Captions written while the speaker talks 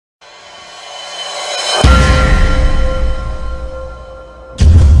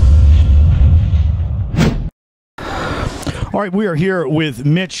All right, we are here with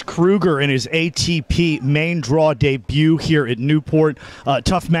Mitch Krueger in his ATP main draw debut here at Newport.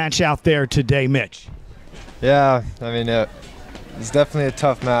 Tough match out there today, Mitch. Yeah, I mean, it's definitely a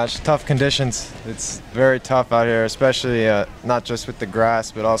tough match. Tough conditions. It's very tough out here, especially not just with the grass,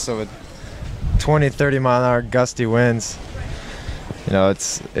 but also with 20, 30 mile an hour gusty winds. You know,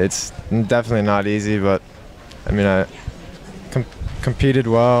 it's definitely not easy, but I mean, I competed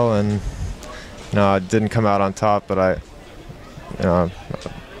well, and you know, I didn't come out on top, but I'm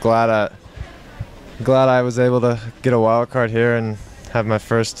glad I was able to get a wild card here and have my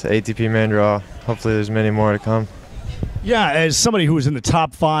first ATP main draw. Hopefully there's many more to come. Yeah, as somebody who was in the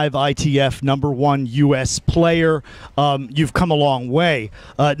top 5 ITF #1 U.S. player, you've come a long way.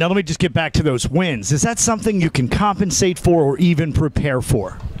 Now let me just get back to those wins. Is that something you can compensate for or even prepare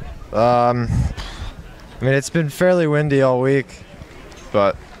for? I mean, it's been fairly windy all week,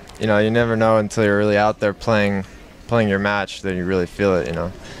 but you know, you never know until you're really out there playing your match that you really feel it. You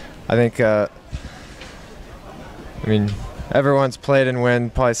know, I think I mean, everyone's played in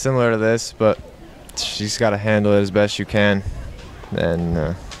wind probably similar to this, but you just got to handle it as best you can.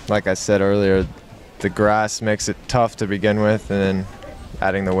 And like I said earlier, the grass makes it tough to begin with, and then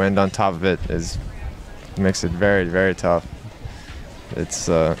adding the wind on top of it makes it very, very tough. It's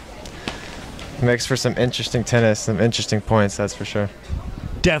makes for some interesting tennis, some interesting points, that's for sure.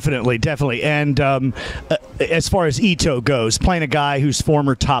 Definitely, definitely. And as far as Ito goes, playing a guy who's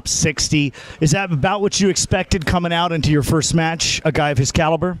former top 60, is that about what you expected coming out into your first match, a guy of his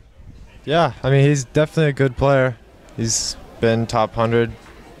caliber? Yeah, I mean, he's definitely a good player. He's been top 100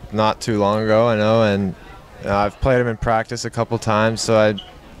 not too long ago, I know, and I've played him in practice a couple times, so I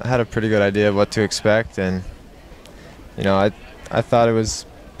had a pretty good idea of what to expect, and you know, I thought it was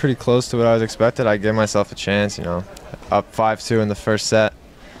pretty close to what I was expected. I gave myself a chance, you know, up 5-2 in the first set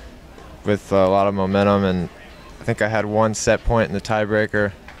with a lot of momentum, and I think I had one set point in the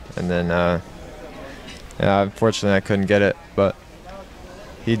tiebreaker, and then yeah, unfortunately I couldn't get it, but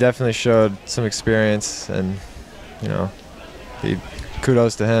he definitely showed some experience, and you know,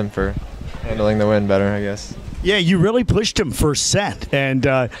 kudos to him for handling the wind better, I guess. Yeah, you really pushed him first set, and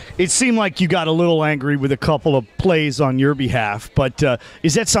it seemed like you got a little angry with a couple of plays on your behalf, but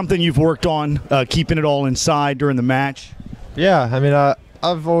is that something you've worked on, keeping it all inside during the match? Yeah, I mean,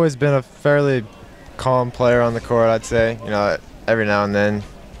 I've always been a fairly calm player on the court, I'd say. You know, every now and then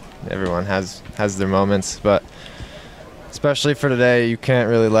everyone has their moments, but especially for today, you can't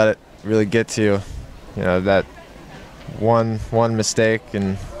really let it really get to you. You know, that one mistake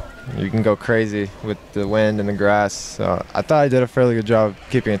and you can go crazy with the wind and the grass. So I thought I did a fairly good job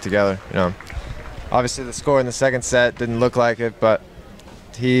keeping it together. You know, obviously the score in the second set didn't look like it, but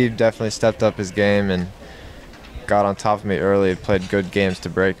he definitely stepped up his game and got on top of me early, played good games to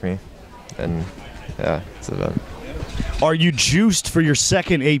break me, and yeah, it's about it. Are you juiced for your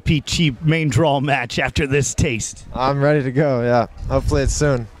second APT main draw match after this taste? I'm ready to go, yeah. Hopefully it's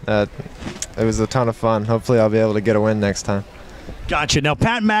soon. It was a ton of fun. Hopefully I'll be able to get a win next time. Gotcha. Now,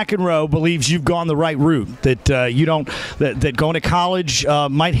 Pat McEnroe believes you've gone the right route, that that going to college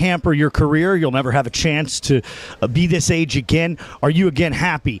might hamper your career. You'll never have a chance to be this age again. Are you again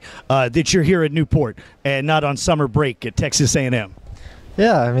happy that you're here at Newport and not on summer break at Texas A&M?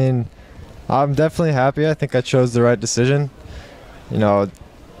 Yeah, I mean, I'm definitely happy. I think I chose the right decision. You know,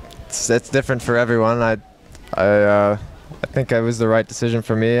 it's different for everyone. I think it was the right decision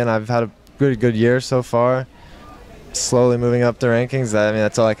for me, and I've had a good year so far. Slowly moving up the rankings. I mean,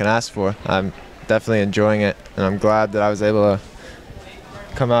 that's all I can ask for. I'm definitely enjoying it, and I'm glad that I was able to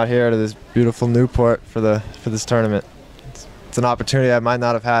come out here to this beautiful Newport for this tournament. It's an opportunity I might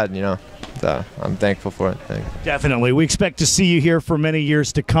not have had, you know. So I'm thankful for it. Definitely. We expect to see you here for many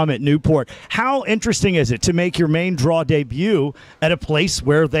years to come at Newport. How interesting is it to make your main draw debut at a place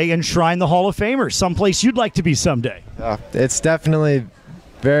where they enshrine the Hall of Famers, someplace you'd like to be someday? It's definitely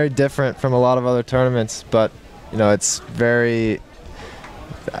very different from a lot of other tournaments, but you know, it's very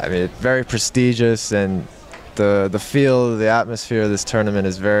prestigious, and the feel, the atmosphere of this tournament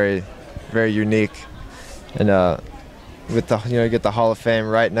is very, very unique. And with you get the Hall of Fame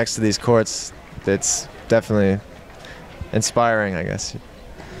right next to these courts, it's definitely inspiring, I guess.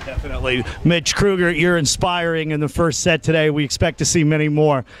 Definitely. Mitch Krueger, you're inspiring in the first set today. We expect to see many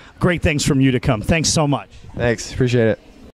more great things from you to come. Thanks so much. Thanks. Appreciate it.